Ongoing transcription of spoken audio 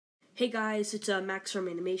Hey guys, it's Max from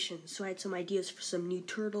Animation. So I had some ideas for some new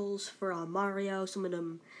turtles for Mario, some of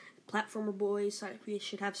them platformer boys. We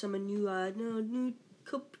should have some new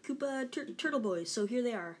Koopa turtle boys. So here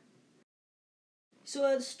they are. So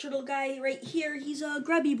this turtle guy right here, he's a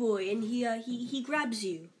grabby boy, and he grabs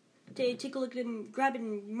you. Take a look at him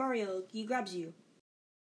grabbing Mario. He grabs you.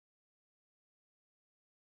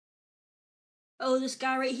 Oh, this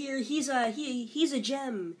guy right here, he's a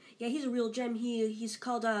gem. Yeah, he's a real gem. He's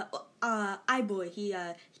called Eye Boy. He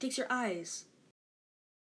takes your eyes.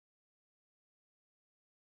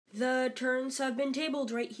 The turns have been tabled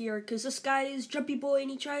right here, cause this guy is Jumpy Boy and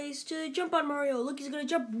he tries to jump on Mario. Look, he's gonna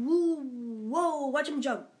jump. Woo! Whoa! Watch him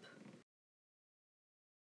jump.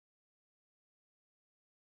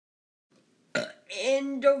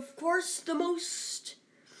 And of course, the most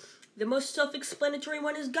self-explanatory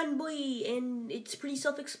one is Gun Boy, and it's pretty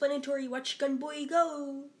self-explanatory. Watch Gun Boy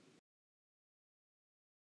go.